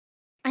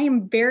I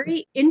am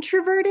very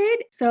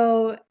introverted.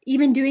 So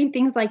even doing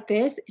things like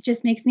this, it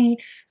just makes me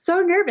so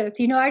nervous.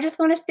 I just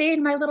want to stay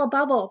in my little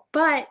bubble,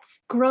 but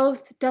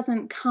growth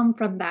doesn't come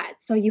from that.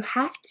 So you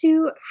have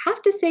to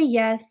say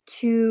yes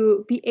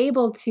to be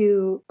able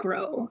to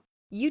grow.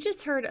 You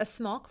just heard a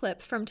small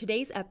clip from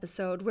today's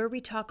episode where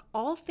we talk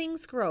all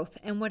things growth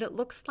and what it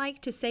looks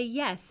like to say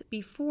yes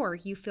before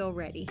you feel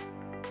ready.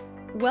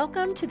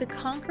 Welcome to the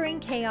Conquering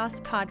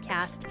Chaos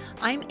podcast.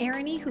 I'm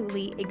Erin E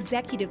Hooley,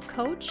 executive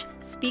coach,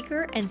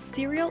 speaker, and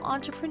serial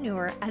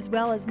entrepreneur, as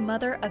well as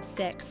mother of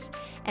 6.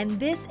 And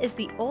this is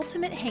the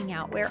ultimate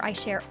hangout where I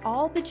share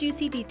all the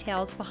juicy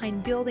details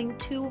behind building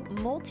 2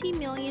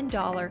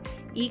 multi-million-dollar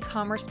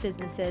e-commerce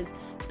businesses,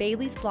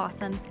 Bailey's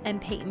Blossoms and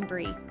Peyton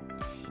Brie.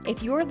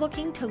 If you're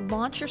looking to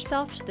launch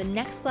yourself to the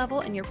next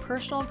level in your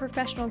personal and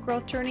professional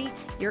growth journey,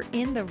 you're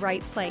in the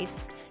right place.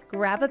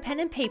 Grab a pen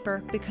and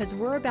paper because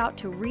we're about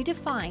to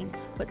redefine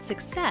what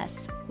success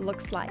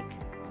looks like.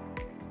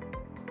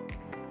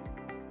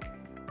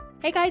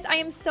 Hey guys, I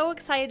am so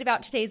excited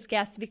about today's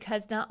guest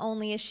because not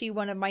only is she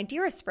one of my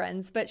dearest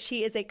friends, but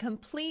she is a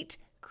complete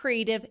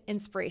creative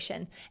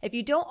inspiration. If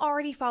you don't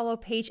already follow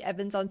Paige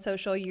Evans on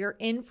social, you're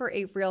in for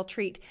a real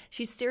treat.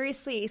 She's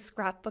seriously a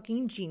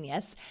scrapbooking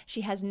genius.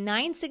 She has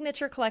 9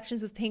 signature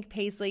collections with pink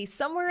paisley,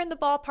 somewhere in the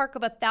ballpark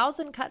of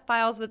 1,000 cut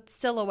files with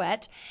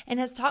silhouette, and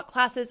has taught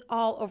classes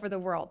all over the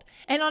world.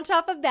 And on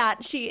top of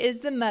that, she is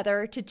the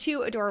mother to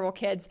 2 adorable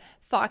kids,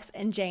 Fox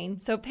and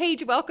Jane. So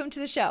Paige, welcome to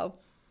the show.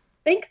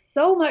 Thanks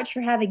so much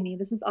for having me.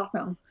 This is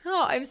awesome.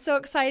 Oh, I'm so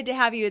excited to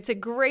have you. It's a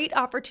great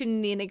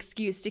opportunity and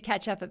excuse to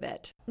catch up a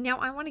bit. Now,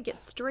 I want to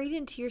get straight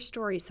into your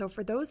story. So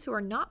for those who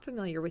are not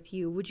familiar with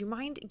you, would you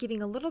mind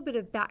giving a little bit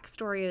of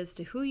backstory as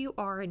to who you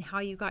are and how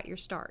you got your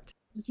start?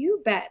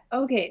 You bet.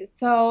 Okay,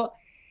 so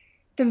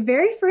the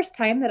very first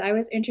time that I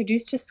was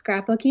introduced to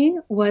scrapbooking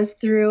was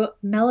through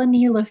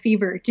Melanie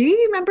Lefevre. Do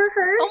you remember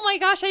her? Oh my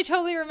gosh, I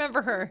totally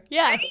remember her.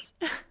 Yes.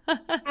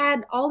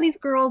 Had all these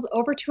girls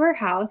over to her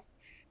house,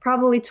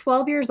 probably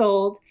 12 years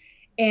old,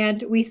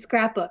 and we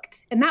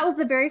scrapbooked. And that was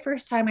the very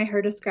first time I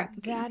heard of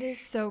scrapbooking. That is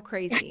so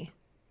crazy.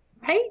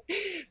 Right?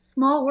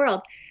 Small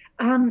world.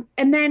 And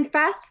then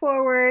fast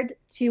forward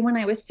to when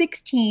I was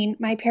 16,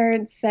 my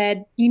parents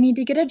said, you need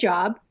to get a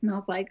job. And I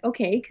was like,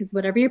 okay, because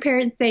whatever your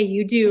parents say,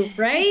 you do,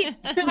 right?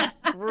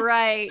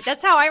 Right.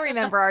 That's how I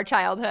remember our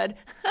childhood.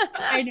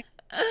 I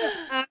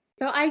know.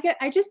 So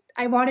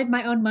I wanted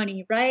my own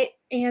money, right?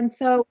 And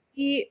so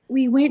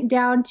we went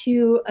down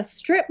to a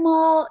strip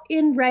mall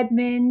in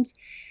Redmond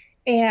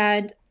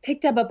and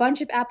picked up a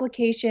bunch of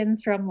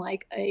applications from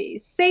like a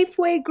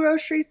Safeway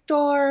grocery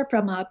store,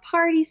 from a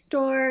party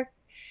store.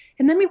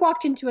 And then we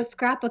walked into a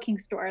scrapbooking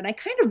store and I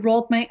kind of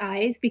rolled my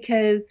eyes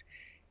because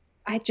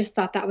I just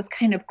thought that was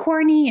kind of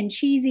corny and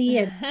cheesy.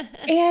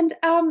 And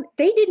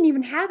they didn't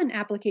even have an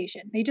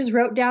application. They just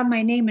wrote down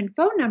my name and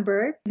phone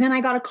number. Then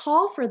I got a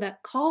call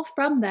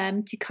from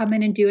them to come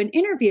in and do an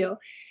interview.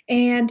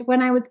 And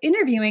when I was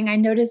interviewing, I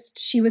noticed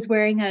she was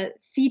wearing a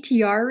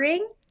CTR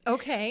ring.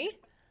 Okay.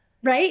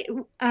 Right.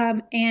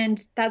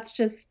 And that's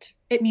just,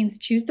 it means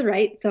choose the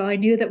right. So I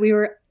knew that we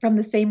were from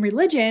the same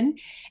religion.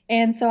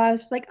 And so I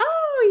was just like, oh,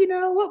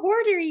 what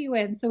ward are you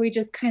in? So we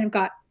just kind of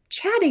got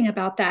chatting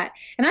about that.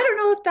 And I don't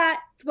know if that's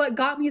what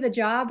got me the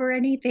job or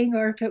anything,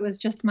 or if it was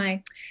just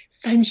my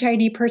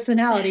sunshiny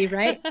personality,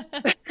 right?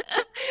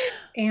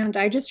 And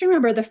I just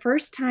remember the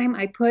first time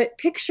I put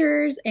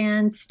pictures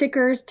and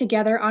stickers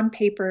together on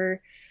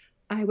paper,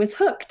 I was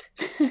hooked.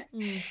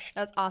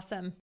 That's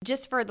awesome.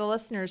 Just for the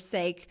listeners'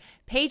 sake,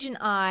 Paige and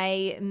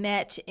I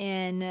met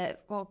in,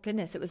 well,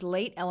 goodness, it was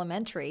late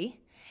elementary.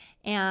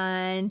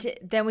 And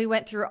then we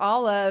went through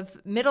all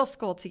of middle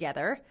school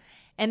together.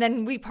 And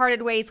then we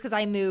parted ways because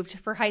I moved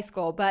for high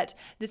school, but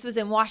this was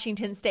in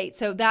Washington State.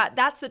 So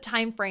that's the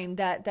time frame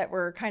that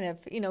we're kind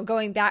of,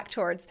 going back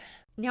towards.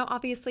 Now,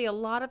 obviously, a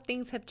lot of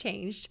things have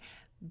changed,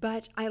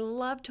 but I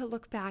love to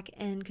look back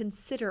and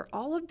consider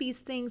all of these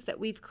things that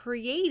we've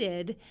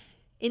created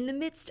in the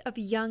midst of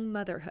young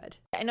motherhood.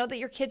 I know that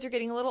your kids are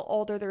getting a little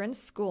older. They're in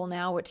school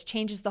now, which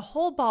changes the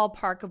whole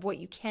ballpark of what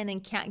you can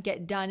and can't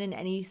get done in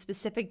any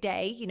specific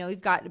day. You've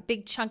got a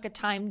big chunk of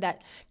time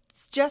that's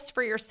just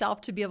for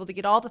yourself to be able to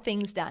get all the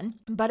things done.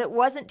 But it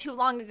wasn't too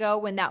long ago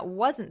when that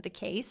wasn't the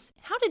case.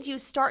 How did you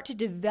start to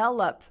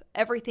develop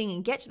everything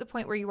and get to the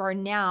point where you are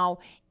now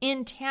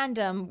in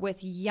tandem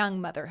with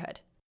young motherhood?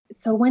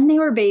 So when they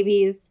were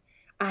babies,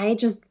 I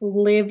just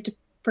lived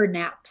for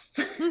naps.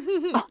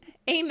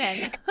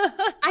 Amen.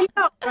 I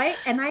know, right?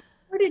 And I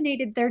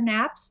coordinated their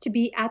naps to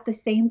be at the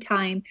same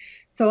time.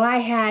 So I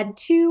had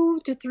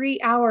 2 to 3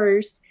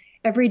 hours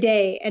every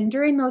day. And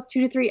during those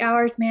 2 to 3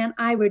 hours, man,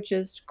 I would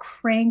just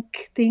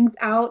crank things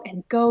out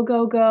and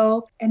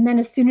go. And then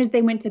as soon as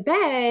they went to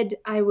bed,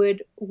 I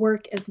would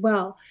work as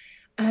well.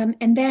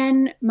 And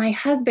then my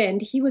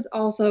husband, he was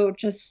also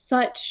just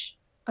such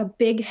a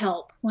big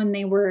help when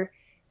they were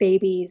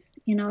babies.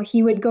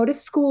 He would go to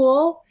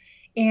school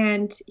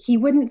and he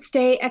wouldn't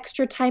stay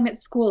extra time at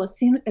school. As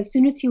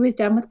soon as he was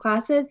done with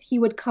classes, he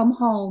would come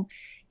home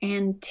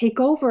and take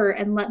over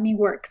and let me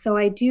work. So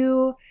I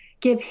do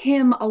give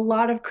him a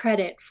lot of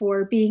credit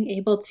for being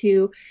able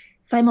to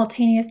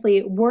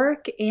simultaneously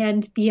work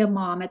and be a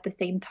mom at the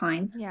same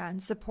time. Yeah,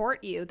 and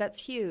support you.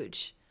 That's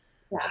huge.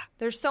 Yeah.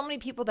 There's so many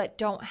people that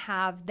don't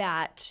have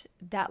that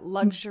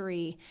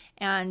luxury,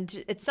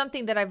 and it's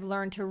something that I've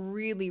learned to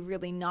really,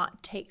 really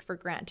not take for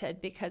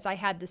granted, because I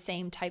had the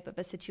same type of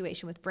a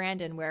situation with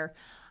Brandon where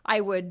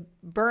I would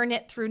burn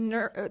it through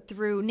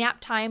nap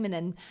time, and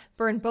then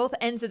burn both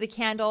ends of the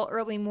candle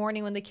early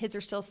morning when the kids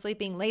are still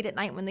sleeping, late at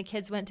night when the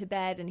kids went to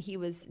bed, and he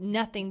was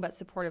nothing but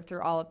supportive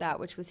through all of that,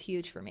 which was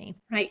huge for me.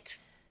 Right.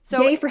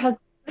 So yay for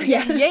husbands.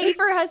 Yeah, yay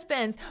for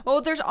husbands. Well,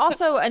 there's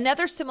also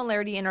another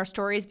similarity in our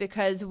stories,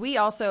 because we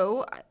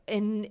also,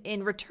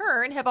 in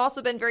return, have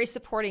also been very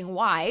supporting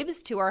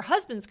wives to our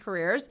husbands'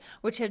 careers,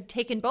 which have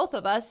taken both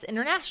of us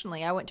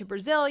internationally. I went to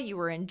Brazil, you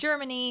were in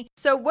Germany.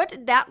 So what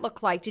did that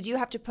look like? Did you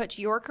have to put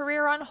your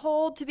career on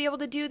hold to be able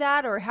to do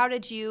that? Or how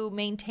did you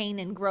maintain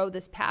and grow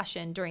this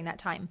passion during that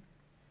time?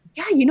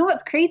 Yeah, you know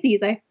what's crazy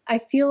is I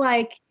feel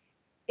like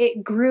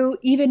it grew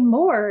even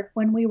more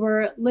when we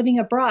were living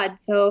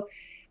abroad. So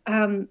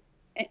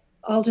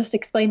I'll just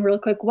explain real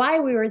quick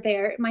why we were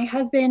there. My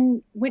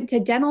husband went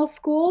to dental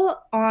school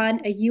on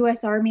a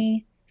U.S.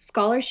 Army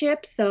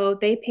scholarship, so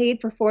they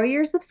paid for 4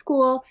 years of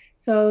school.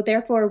 So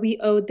therefore, we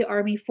owed the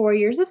Army 4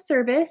 years of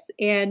service,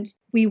 and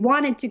we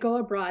wanted to go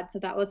abroad. So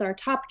that was our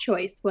top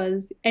choice,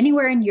 was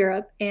anywhere in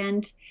Europe,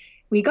 and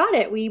we got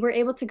it. We were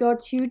able to go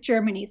to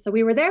Germany. So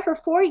we were there for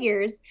 4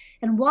 years,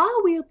 and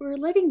while we were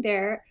living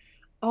there,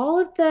 all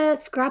of the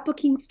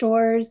scrapbooking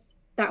stores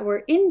that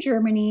were in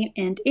Germany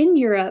and in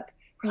Europe,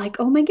 we're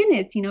like, oh my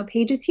goodness,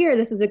 Paige is here.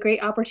 This is a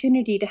great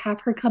opportunity to have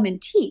her come and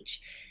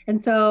teach. And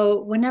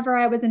so whenever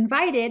I was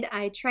invited,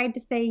 I tried to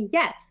say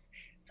yes.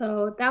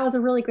 So that was a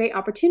really great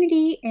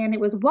opportunity. And it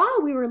was while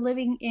we were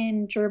living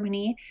in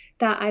Germany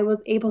that I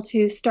was able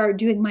to start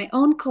doing my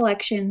own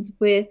collections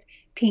with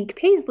Pink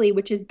Paisley,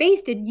 which is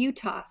based in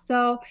Utah.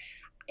 So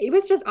it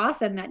was just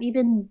awesome that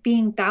even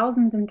being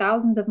thousands and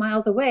thousands of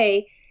miles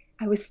away,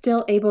 I was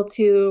still able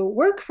to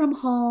work from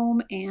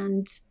home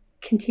and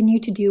continue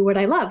to do what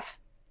I love.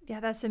 Yeah,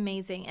 that's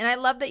amazing. And I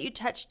love that you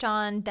touched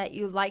on that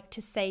you like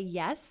to say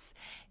yes,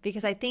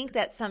 because I think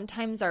that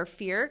sometimes our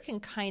fear can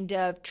kind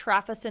of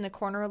trap us in a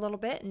corner a little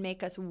bit and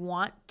make us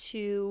want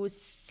to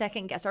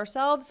second guess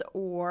ourselves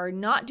or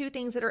not do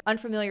things that are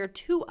unfamiliar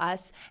to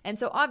us. And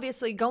so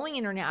obviously going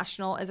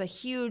international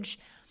is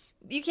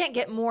you can't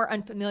get more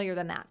unfamiliar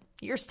than that.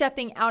 You're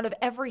stepping out of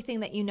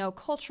everything that you know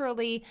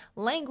culturally.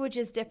 Language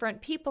is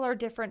different. People are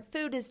different.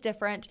 Food is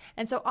different.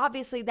 And so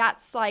obviously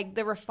that's like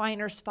the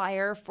refiner's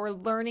fire for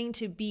learning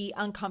to be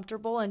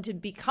uncomfortable and to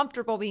be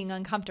comfortable being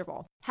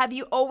uncomfortable. Have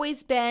you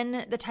always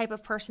been the type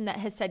of person that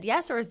has said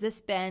yes, or has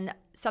this been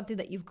something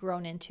that you've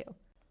grown into?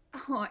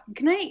 Oh,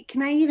 can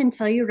I even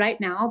tell you right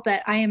now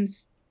that I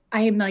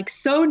am like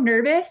so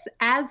nervous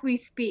as we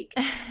speak.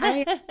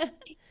 I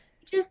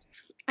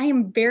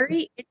am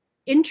very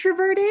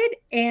introverted,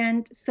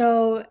 and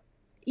so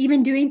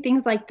even doing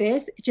things like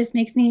this, it just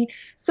makes me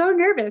so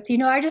nervous.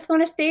 I just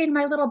want to stay in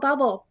my little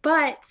bubble,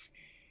 but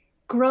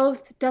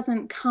growth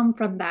doesn't come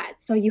from that.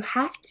 So you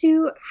have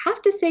to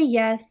say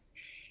yes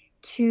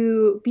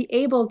to be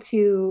able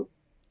to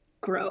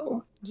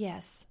grow.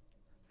 Yes.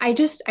 I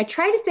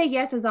try to say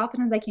yes as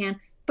often as I can,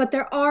 but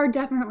there are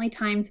definitely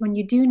times when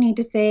you do need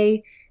to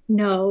say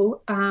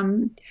no.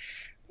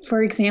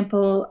 For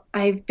example,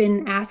 I've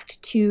been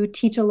asked to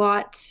teach a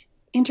lot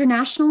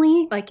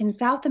internationally, like in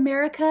South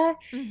America.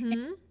 Mm-hmm.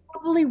 It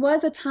probably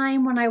was a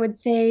time when I would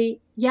say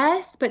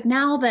yes, but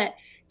now that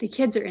the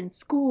kids are in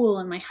school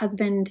and my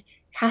husband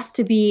has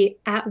to be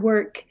at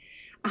work,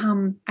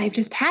 I've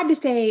just had to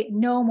say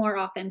no more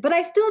often, but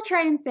I still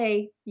try and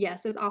say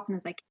yes as often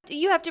as I can.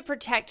 You have to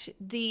protect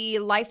the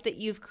life that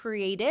you've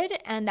created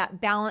and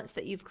that balance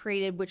that you've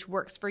created, which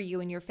works for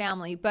you and your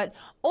family. But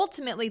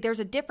ultimately, there's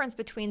a difference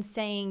between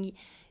saying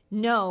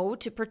no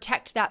to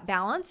protect that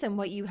balance and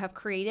what you have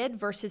created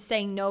versus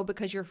saying no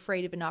because you're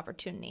afraid of an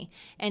opportunity.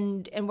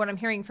 And what I'm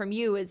hearing from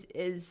you is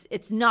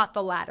it's not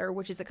the latter,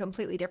 which is a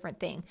completely different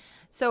thing.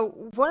 So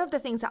one of the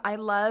things that I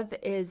love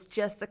is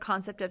just the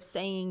concept of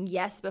saying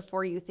yes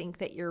before you think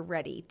that you're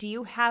ready. Do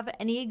you have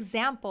any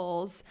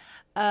examples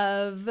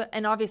of,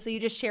 and obviously you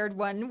just shared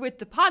one with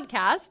the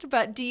podcast,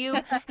 but do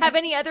you have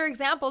any other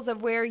examples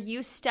of where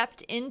you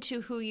stepped into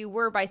who you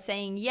were by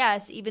saying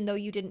yes, even though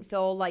you didn't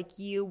feel like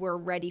you were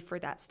ready for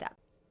that step?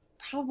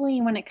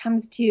 Probably when it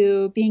comes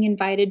to being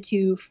invited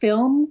to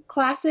film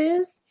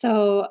classes.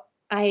 So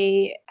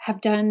I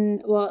have done,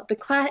 the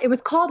class, it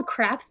was called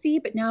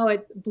Craftsy, but now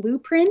it's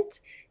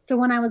Blueprint. So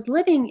when I was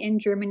living in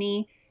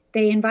Germany,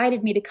 they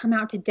invited me to come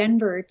out to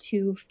Denver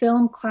to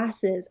film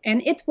classes.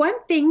 And it's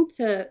one thing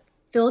to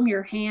film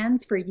your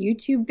hands for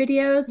YouTube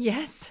videos.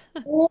 Yes.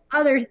 A whole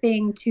other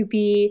thing to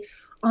be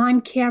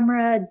on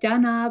camera,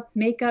 done up,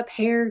 makeup,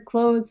 hair,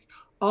 clothes,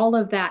 all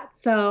of that.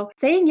 So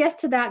saying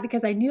yes to that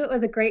because I knew it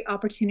was a great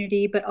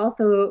opportunity, but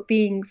also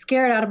being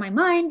scared out of my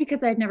mind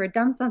because I'd never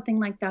done something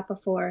like that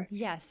before.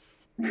 Yes.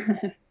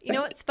 You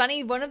know, it's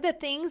funny. One of the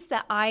things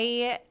that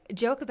I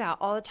joke about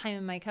all the time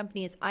in my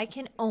company is I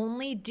can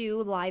only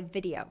do live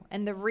video.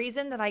 And the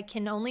reason that I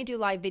can only do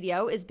live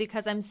video is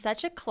because I'm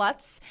such a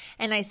klutz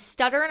and I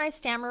stutter and I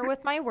stammer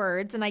with my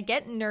words and I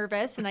get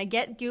nervous and I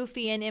get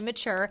goofy and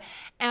immature.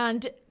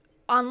 And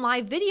on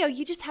live video,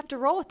 you just have to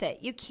roll with it.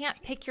 You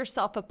can't pick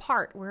yourself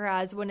apart.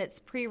 Whereas when it's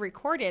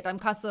pre-recorded, I'm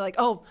constantly like,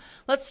 oh,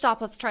 let's stop.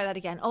 Let's try that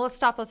again. Oh, let's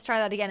stop. Let's try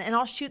that again. And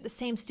I'll shoot the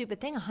same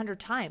stupid thing 100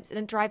 times and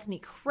it drives me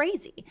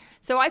crazy.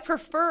 So I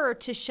prefer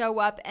to show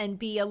up and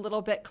be a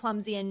little bit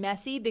clumsy and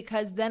messy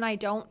because then I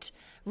don't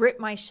rip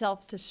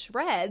myself to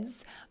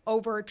shreds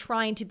over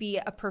trying to be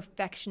a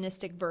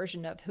perfectionistic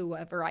version of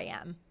whoever I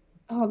am.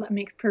 Oh, that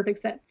makes perfect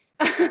sense.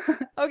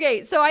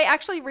 Okay, so I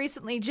actually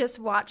recently just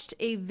watched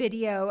a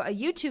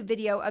YouTube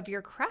video of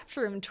your craft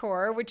room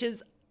tour, which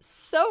is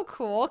so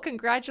cool.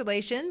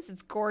 Congratulations.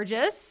 It's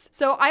gorgeous.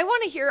 So I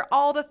want to hear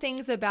all the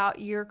things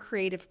about your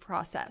creative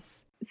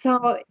process.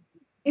 So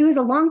it was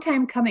a long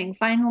time coming,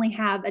 finally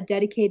have a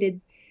dedicated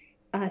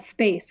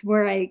space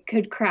where I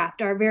could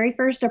craft. Our very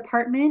first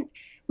apartment,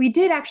 we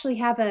did actually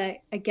have a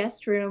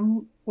guest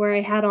room where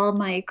I had all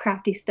my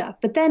crafty stuff.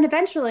 But then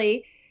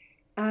eventually,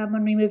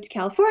 when we moved to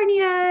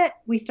California,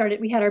 we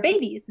had our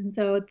babies. And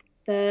so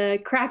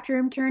the craft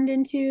room turned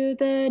into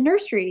the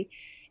nursery.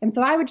 And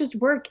so I would just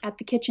work at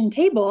the kitchen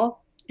table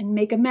and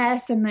make a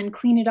mess and then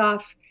clean it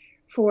off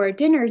for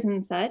dinners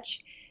and such.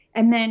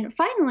 And then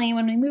finally,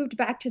 when we moved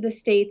back to the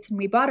States and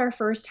we bought our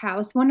first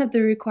house, one of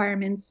the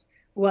requirements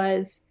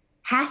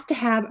has to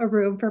have a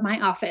room for my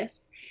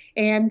office.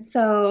 And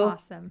so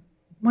awesome.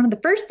 One of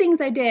the first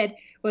things I did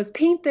was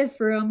paint this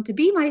room to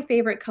be my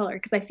favorite color,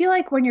 because I feel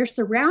like when you're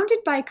surrounded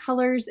by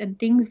colors and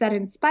things that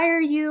inspire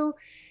you,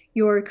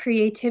 your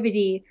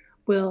creativity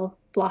will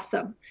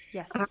blossom.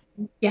 Yes.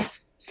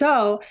 Yes.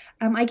 So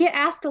I get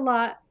asked a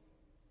lot,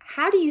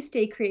 how do you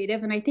stay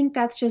creative? And I think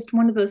that's just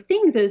one of those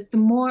things is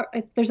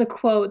there's a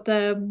quote,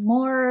 the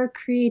more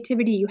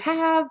creativity you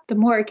have, the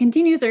more it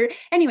continues. Or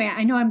anyway,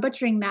 I know I'm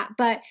butchering that,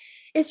 but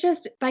it's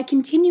just by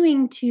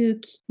continuing to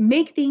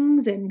make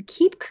things and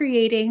keep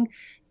creating,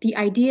 the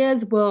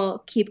ideas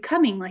will keep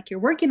coming. Like you're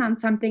working on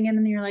something and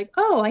then you're like,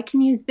 oh, I can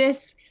use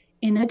this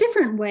in a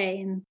different way.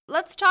 And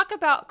let's talk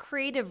about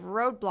creative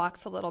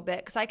roadblocks a little bit,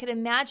 because I could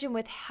imagine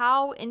with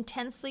how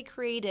intensely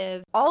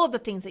creative all of the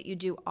things that you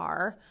do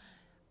are,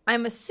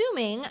 I'm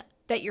assuming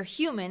that you're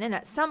human and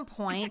at some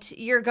point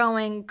you're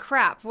going,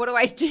 crap, what do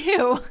I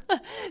do?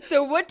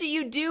 So what do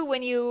you do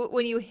when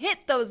you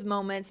hit those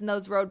moments and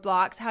those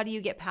roadblocks? How do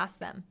you get past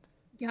them?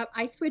 Yep,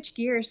 I switch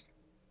gears.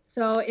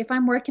 So if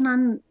I'm working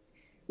on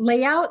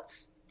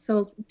layouts,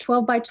 so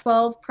 12 by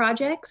 12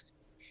 projects,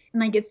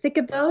 and I get sick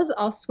of those,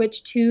 I'll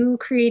switch to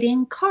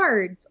creating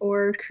cards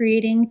or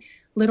creating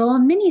little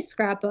mini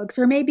scrapbooks,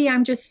 or maybe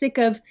I'm just sick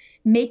of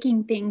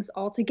making things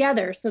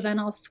altogether. So then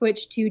I'll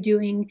switch to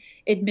doing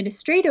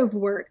administrative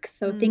work.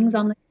 So things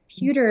on the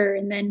computer,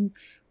 and then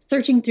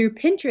searching through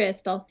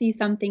Pinterest, I'll see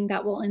something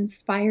that will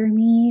inspire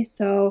me.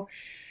 So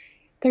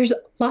there's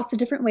lots of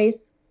different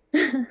ways.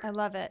 I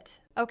love it.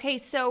 Okay,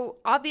 so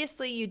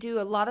obviously you do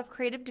a lot of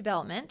creative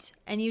development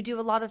and you do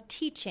a lot of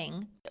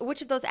teaching.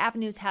 Which of those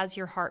avenues has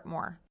your heart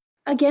more?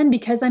 Again,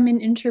 because I'm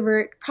an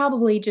introvert,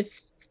 probably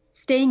just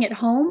staying at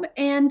home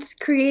and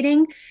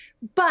creating.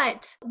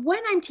 But when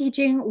I'm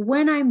teaching,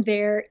 when I'm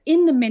there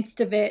in the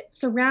midst of it,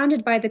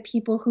 surrounded by the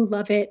people who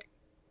love it,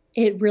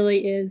 it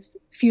really is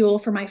fuel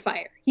for my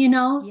fire, you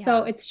know? Yeah.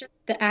 So it's just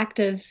the act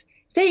of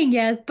saying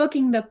yes,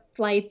 booking the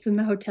flights and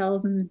the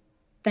hotels, and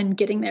then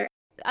getting there.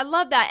 I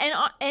love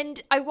that.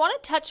 And I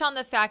want to touch on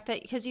the fact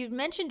that, because you've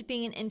mentioned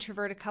being an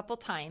introvert a couple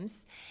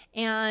times,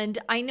 and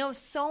I know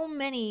so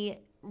many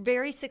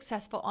very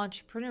successful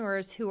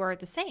entrepreneurs who are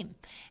the same,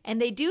 and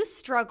they do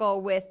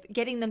struggle with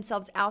getting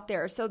themselves out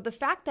there. So the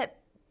fact that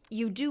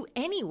you do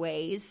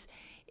anyways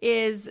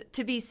is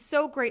to be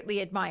so greatly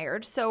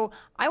admired. So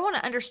I want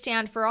to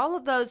understand, for all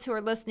of those who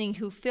are listening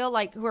who feel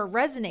like, who are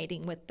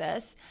resonating with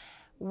this,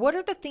 what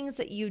are the things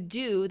that you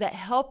do that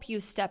help you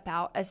step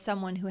out as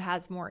someone who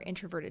has more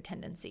introverted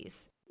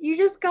tendencies? You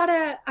just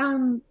gotta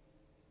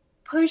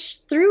push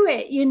through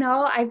it. You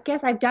know, I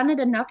guess I've done it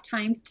enough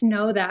times to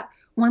know that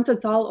once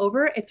it's all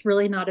over, it's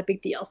really not a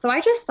big deal. So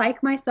I just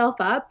psych myself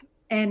up,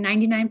 and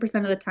 99%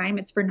 of the time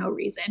it's for no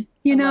reason,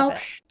 you know?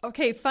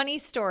 Okay, funny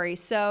story.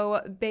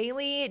 So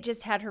Bailey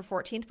just had her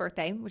 14th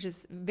birthday, which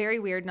is very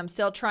weird, and I'm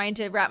still trying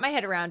to wrap my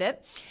head around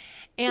it.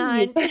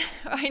 And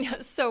I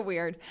know, so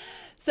weird.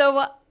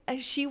 So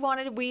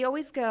we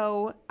always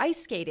go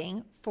ice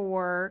skating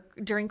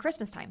during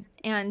Christmas time.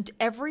 And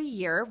every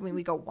year,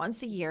 we go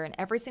once a year, and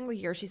every single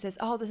year she says,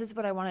 oh, this is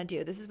what I want to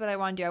do. This is what I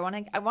want to do.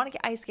 I want to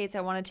get ice skates.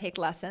 I want to take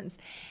lessons.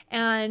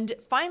 And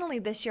finally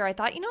this year I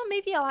thought,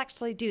 maybe I'll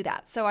actually do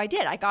that. So I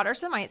did. I got her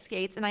some ice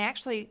skates, and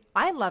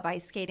I love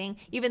ice skating,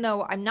 even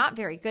though I'm not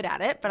very good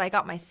at it, but I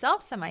got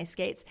myself some ice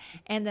skates,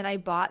 and then I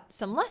bought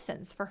some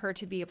lessons for her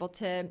to be able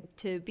to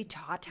be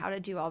taught how to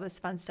do all this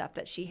fun stuff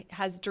that she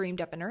has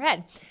dreamed up in her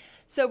head.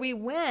 So we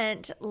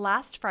went,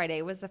 last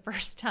Friday was the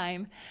first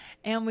time,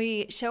 and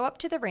we show up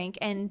to the rink, blank,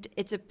 and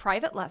it's a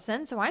private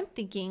lesson. So I'm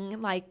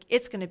thinking like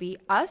it's going to be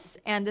us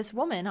and this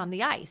woman on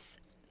the ice.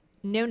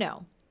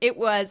 No. It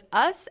was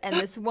us and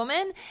this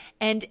woman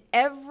and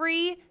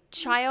every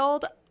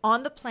child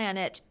on the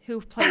planet who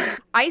plays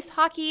ice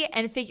hockey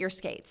and figure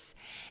skates.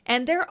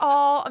 And they're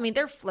all,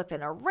 they're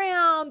flipping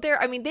around.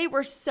 They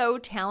were so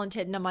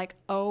talented. And I'm like,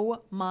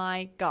 oh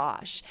my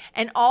gosh.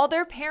 And all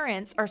their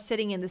parents are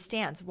sitting in the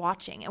stands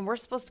watching. And we're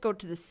supposed to go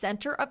to the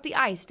center of the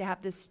ice to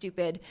have this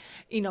stupid,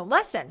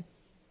 lesson.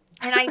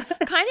 And I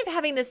kind of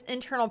having this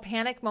internal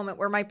panic moment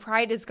where my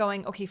pride is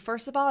going, okay,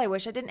 first of all, I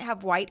wish I didn't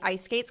have white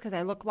ice skates because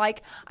I look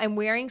like I'm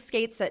wearing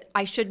skates that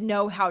I should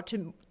know how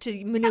to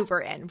maneuver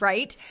in,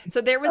 right?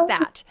 So there was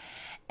that.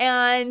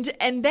 And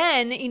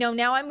then,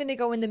 now I'm going to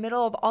go in the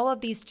middle of all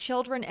of these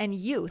children and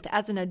youth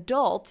as an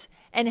adult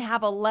and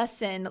have a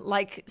lesson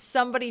like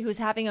somebody who's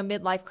having a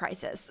midlife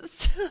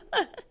crisis.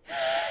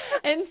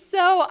 And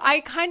so I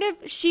kind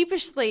of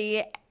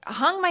sheepishly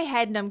hung my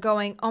head and I'm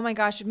going, oh my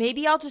gosh,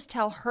 maybe I'll just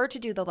tell her to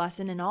do the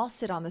lesson and I'll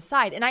sit on the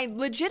side. And I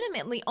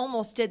legitimately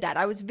almost did that.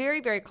 I was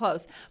very, very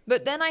close.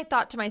 But then I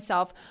thought to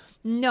myself,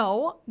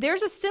 no,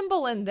 there's a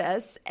symbol in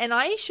this and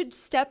I should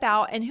step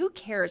out and who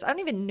cares? I don't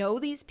even know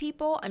these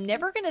people. I'm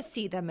never going to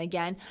see them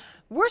again.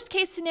 Worst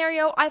case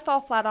scenario, I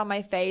fall flat on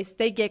my face.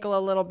 They giggle a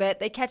little bit.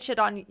 They catch it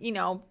on,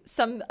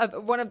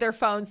 one of their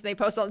phones and they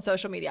post it on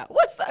social media.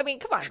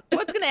 Come on,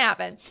 what's going to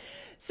happen?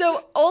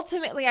 So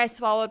ultimately I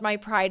swallowed my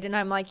pride and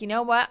I'm like, you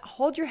know what?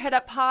 Hold your head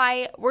up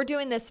high. We're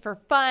doing this for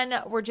fun.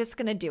 We're just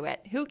going to do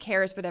it. Who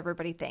cares what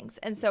everybody thinks?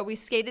 And so we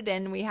skated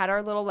in, we had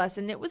our little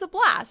lesson. It was a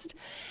blast.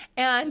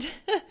 And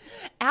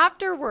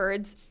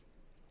afterwards,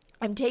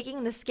 I'm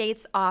taking the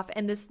skates off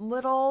and this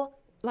little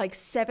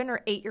 7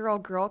 or 8 year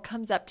old girl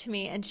comes up to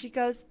me and she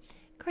goes,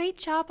 great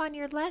job on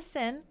your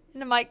lesson.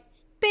 And I'm like,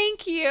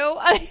 thank you.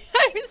 And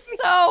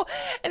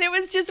it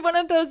was just one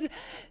of those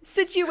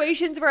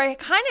situations where I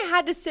kind of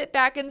had to sit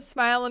back and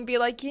smile and be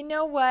like, you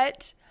know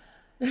what?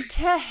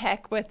 To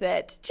heck with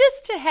it.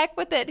 Just to heck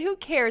with it. Who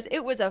cares?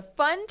 It was a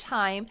fun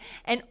time.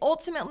 And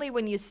ultimately,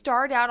 when you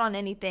start out on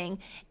anything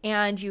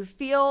and you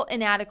feel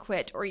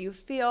inadequate or you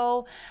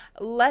feel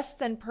less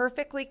than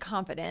perfectly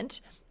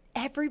confident,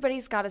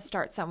 everybody's got to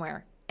start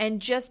somewhere.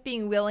 And just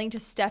being willing to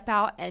step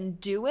out and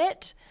do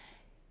it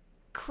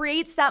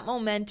creates that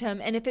momentum.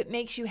 And if it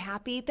makes you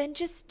happy, then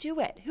just do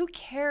it. Who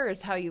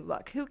cares how you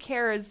look? Who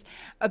cares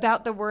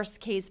about the worst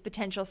case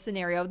potential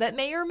scenario that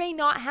may or may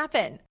not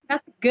happen?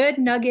 That's a good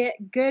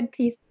nugget, good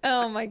piece.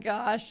 Oh my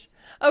gosh.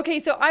 Okay,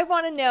 so I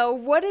want to know,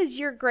 what is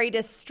your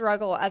greatest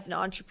struggle as an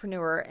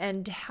entrepreneur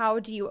and how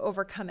do you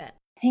overcome it?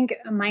 I think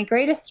my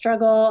greatest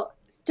struggle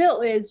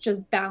still is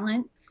just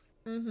balance.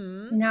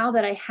 Mm-hmm. Now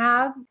that I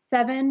have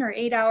 7 or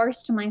 8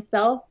 hours to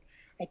myself,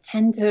 I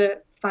tend to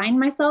find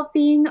myself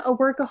being a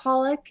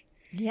workaholic.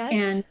 Yes.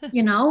 And,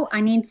 I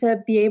need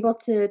to be able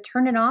to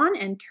turn it on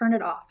and turn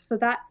it off. So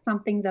that's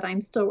something that I'm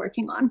still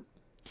working on.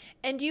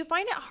 And do you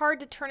find it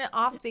hard to turn it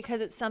off because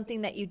it's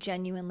something that you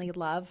genuinely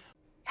love?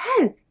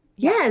 Yes.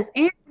 Yeah. Yes.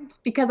 And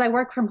because I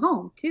work from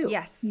home too.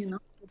 Yes. Yes.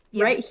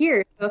 Right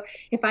here. So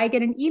if I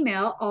get an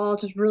email, I'll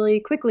just really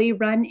quickly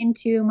run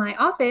into my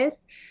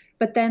office,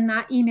 but then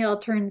that email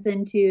turns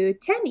into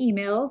 10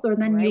 emails, or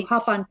then you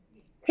hop on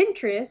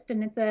Pinterest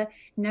and it's a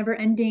never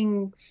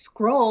ending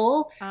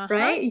scroll,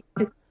 right?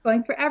 You're just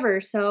going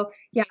forever. So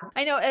yeah.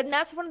 I know. And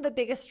that's one of the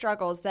biggest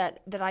struggles that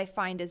I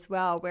find as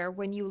well, where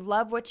when you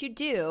love what you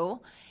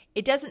do,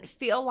 it doesn't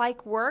feel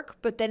like work,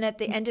 but then at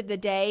the end of the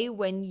day,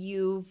 when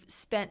you've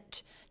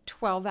spent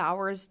 12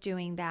 hours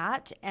doing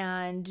that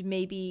and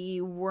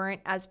maybe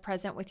weren't as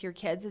present with your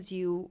kids as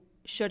you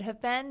should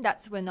have been,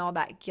 that's when all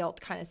that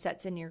guilt kind of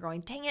sets in. You're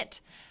going, dang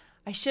it,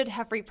 I should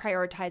have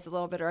reprioritized a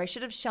little bit, or I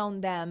should have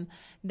shown them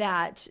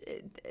that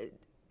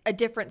a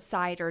different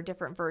side or a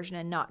different version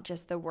and not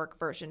just the work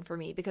version for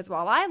me. Because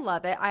while I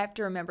love it, I have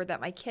to remember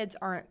that my kids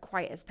aren't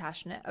quite as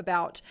passionate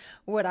about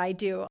what I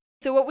do.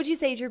 So what would you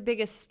say is your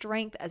biggest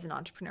strength as an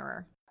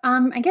entrepreneur?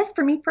 I guess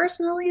for me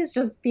personally is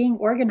just being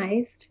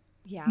organized.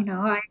 Yeah.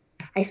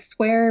 I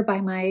swear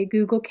by my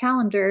Google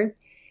Calendar.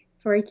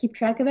 It's where I keep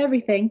track of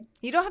everything.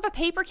 You don't have a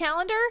paper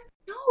calendar?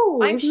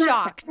 No. I'm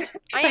shocked.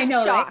 I am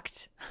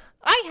shocked. Right?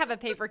 I have a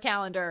paper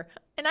calendar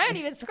and I don't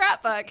even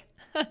scrapbook.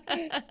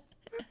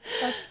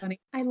 That's funny.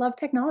 I love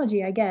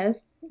technology, I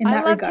guess, in that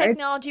regard. regard.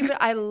 Technology,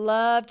 but I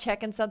love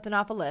checking something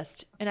off a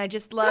list. And I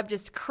just love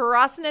just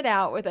crossing it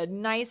out with a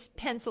nice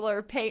pencil or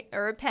a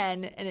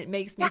pen, and it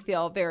makes me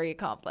feel very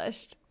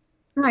accomplished.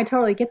 No, I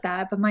totally get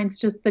that, but mine's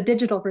just the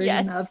digital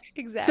version of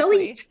exactly.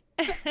 Delete.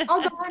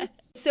 All gone.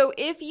 So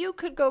if you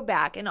could go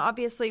back, and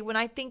obviously when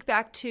I think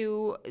back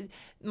to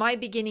my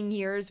beginning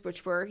years,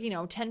 which were,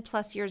 10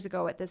 plus years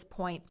ago at this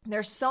point,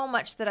 there's so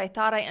much that I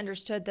thought I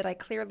understood that I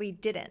clearly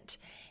didn't.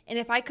 And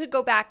if I could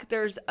go back,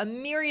 there's a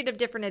myriad of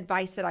different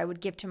advice that I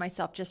would give to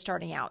myself just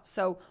starting out.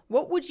 So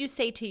what would you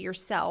say to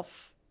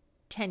yourself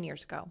 10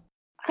 years ago?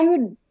 I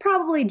would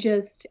probably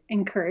just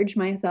encourage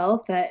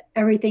myself that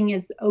everything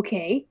is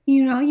okay.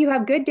 You know, you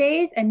have good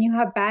days and you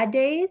have bad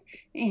days,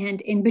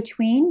 and in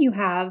between, you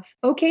have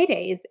okay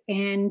days.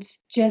 And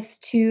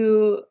just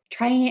to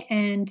try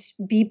and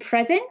be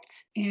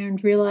present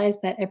and realize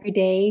that every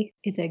day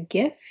is a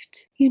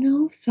gift, you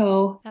know?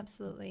 So,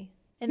 Absolutely.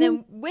 And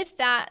then with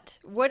that,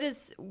 what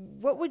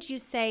would you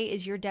say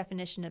is your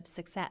definition of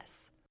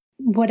success?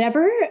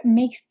 whatever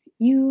makes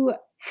you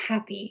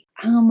happy.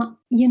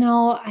 You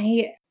know,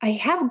 I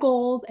have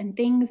goals and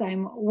things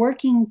I'm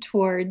working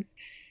towards,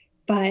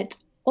 but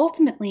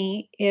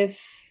ultimately,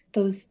 if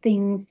those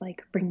things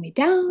like bring me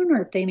down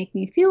or if they make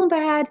me feel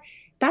bad,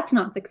 that's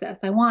not success.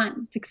 I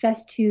want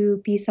success to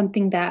be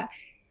something that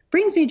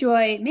brings me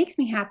joy, makes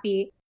me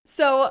happy.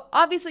 So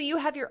obviously you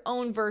have your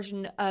own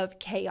version of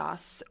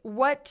chaos.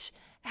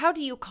 How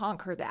do you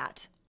conquer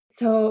that?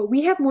 So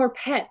we have more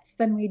pets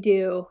than we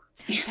do.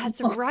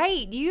 That's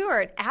right. You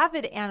are an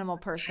avid animal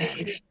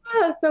person.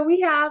 Yeah, so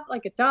we have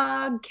like a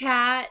dog,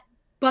 cat,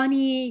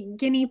 bunny,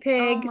 guinea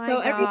pig. Oh my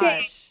So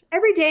gosh.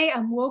 every day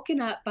I'm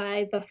woken up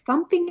by the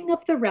thumping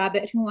of the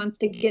rabbit who wants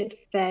to get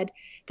fed,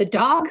 the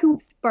dog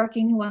who's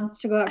barking who wants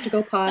to go out to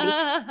go potty,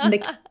 and the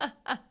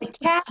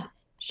cat.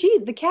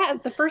 The cat is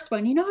the first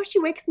one. You know how she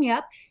wakes me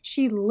up?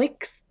 She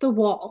licks the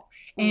wall,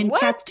 and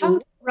What? cat's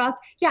tongue's rough.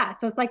 Yeah,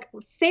 so it's like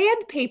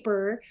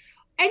sandpaper.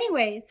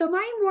 Anyway, so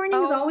my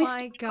mornings Oh always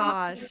my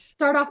gosh.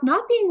 start off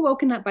not being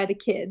woken up by the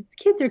kids.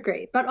 The kids are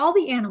great, but all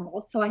the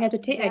animals. So I had to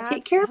I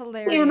take care of the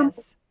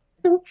animals,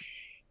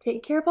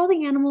 take care of all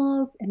the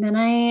animals, and then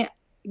I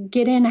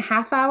get in a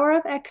half hour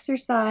of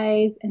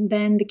exercise, and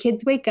then the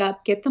kids wake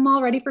up, get them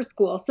all ready for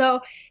school. So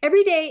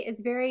every day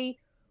is very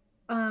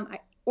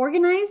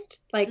organized,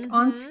 like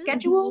on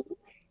schedule,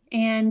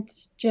 and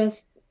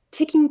just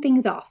ticking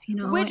things off, you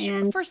know. Which,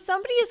 and for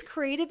somebody as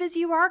creative as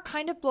you are,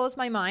 kind of blows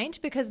my mind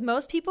because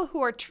most people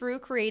who are true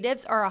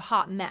creatives are a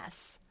hot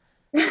mess.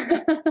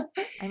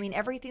 I mean,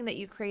 everything that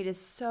you create is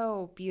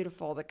so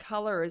beautiful. The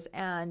colors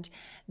and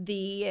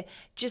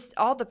just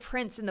all the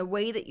prints and the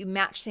way that you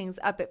match things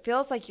up. It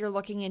feels like you're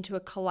looking into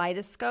a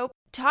kaleidoscope.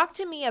 Talk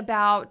to me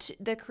about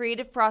the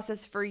creative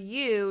process for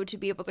you to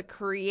be able to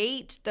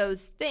create those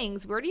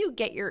things. Where do you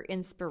get your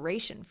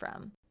inspiration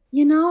from?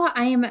 You know,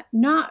 I am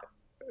not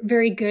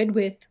very good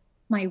with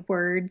my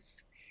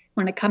words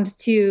when it comes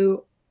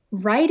to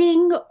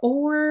writing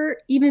or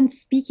even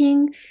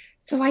speaking.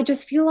 So I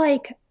just feel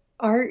like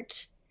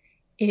art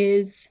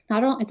is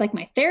not only, it's like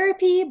my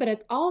therapy, but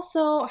it's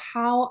also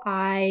how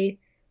I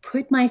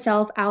put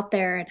myself out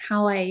there and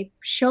how I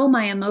show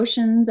my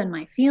emotions and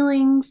my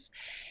feelings.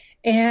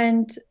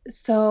 And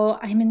so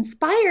I'm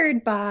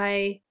inspired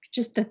by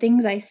just the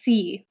things I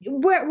see,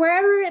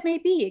 wherever it may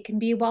be. It can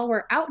be while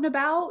we're out and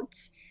about.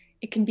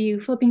 It can be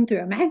flipping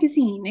through a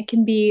magazine. It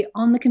can be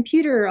on the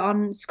computer,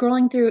 on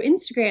scrolling through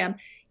Instagram.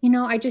 You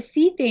know, I just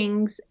see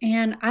things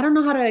and I don't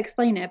know how to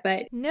explain it,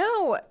 but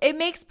no, it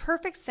makes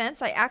perfect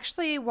sense. I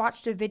actually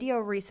watched a video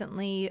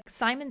recently.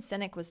 Simon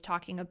Sinek was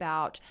talking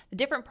about the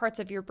different parts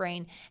of your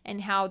brain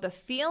and how the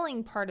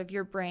feeling part of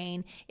your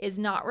brain is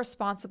not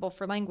responsible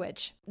for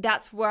language.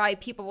 That's why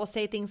people will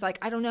say things like,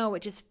 I don't know,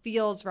 it just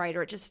feels right,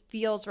 or it just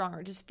feels wrong, or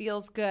it just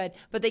feels good,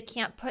 but they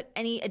can't put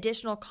any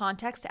additional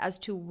context as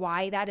to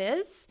why that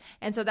is.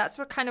 And so that's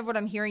what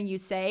I'm hearing you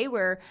say,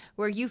 where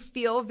you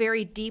feel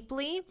very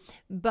deeply,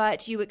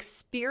 but you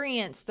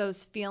experience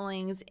those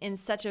feelings in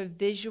such a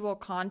visual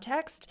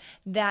context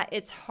that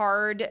it's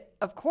hard,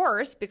 of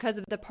course, because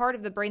of the part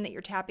of the brain that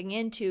you're tapping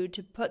into,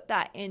 to put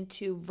that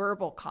into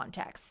verbal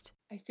context.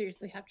 I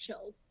seriously have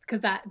chills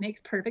because that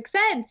makes perfect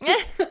sense.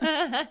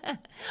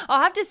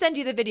 I'll have to send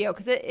you the video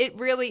because it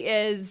really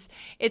is,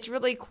 it's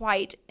really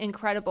quite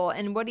incredible.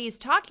 And what he's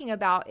talking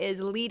about is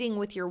leading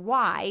with your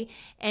why.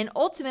 And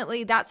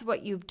ultimately, that's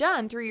what you've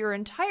done through your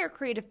entire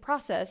creative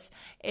process,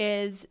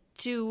 is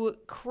to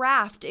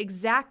craft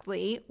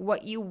exactly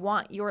what you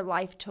want your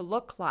life to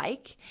look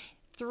like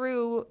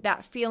through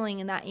that feeling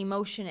and that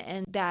emotion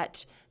and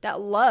that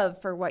love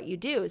for what you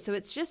do. So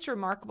it's just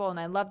remarkable, and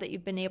I love that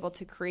you've been able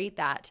to create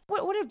that.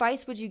 What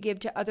advice would you give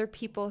to other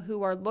people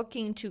who are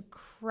looking to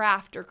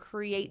craft or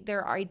create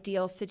their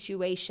ideal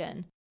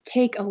situation?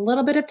 Take a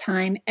little bit of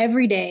time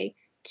every day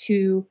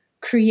to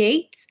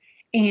create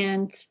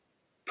and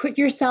put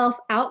yourself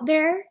out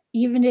there,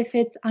 even if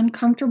it's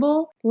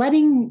uncomfortable,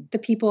 letting the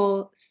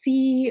people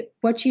see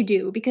what you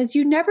do, because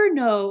you never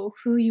know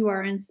who you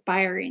are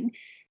inspiring.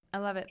 I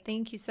love it.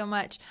 Thank you so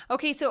much.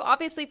 Okay, so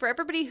obviously for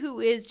everybody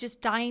who is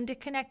just dying to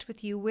connect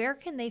with you, where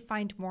can they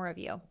find more of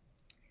you?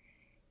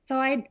 So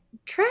I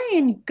try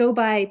and go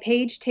by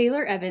Paige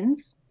Taylor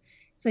Evans.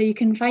 So you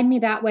can find me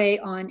that way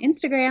on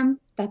Instagram.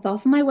 That's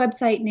also my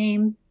website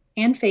name,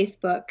 and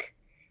Facebook.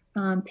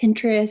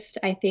 Pinterest,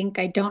 I think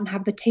I don't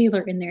have the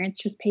Taylor in there.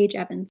 It's just Paige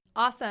Evans.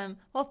 Awesome.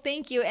 Well,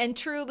 thank you. And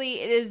truly,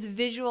 it is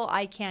visual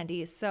eye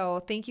candy.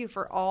 So thank you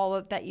for all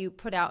of that you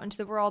put out into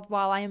the world.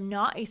 While I am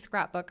not a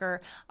scrapbooker,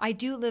 I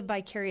do live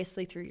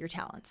vicariously through your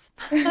talents.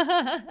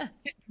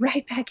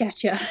 Right back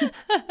at you.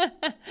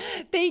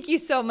 Thank you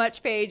so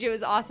much, Paige. It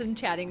was awesome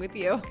chatting with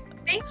you.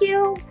 Thank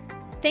you.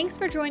 Thanks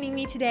for joining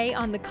me today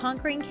on the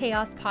Conquering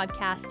Chaos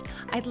podcast.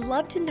 I'd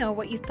love to know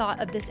what you thought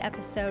of this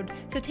episode,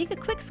 so take a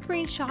quick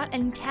screenshot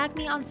and tag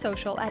me on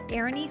social at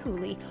Erin E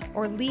Hooley,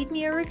 or leave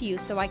me a review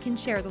so I can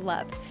share the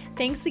love.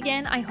 Thanks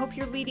again. I hope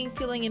you're leaving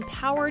feeling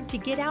empowered to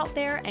get out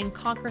there and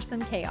conquer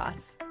some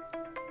chaos.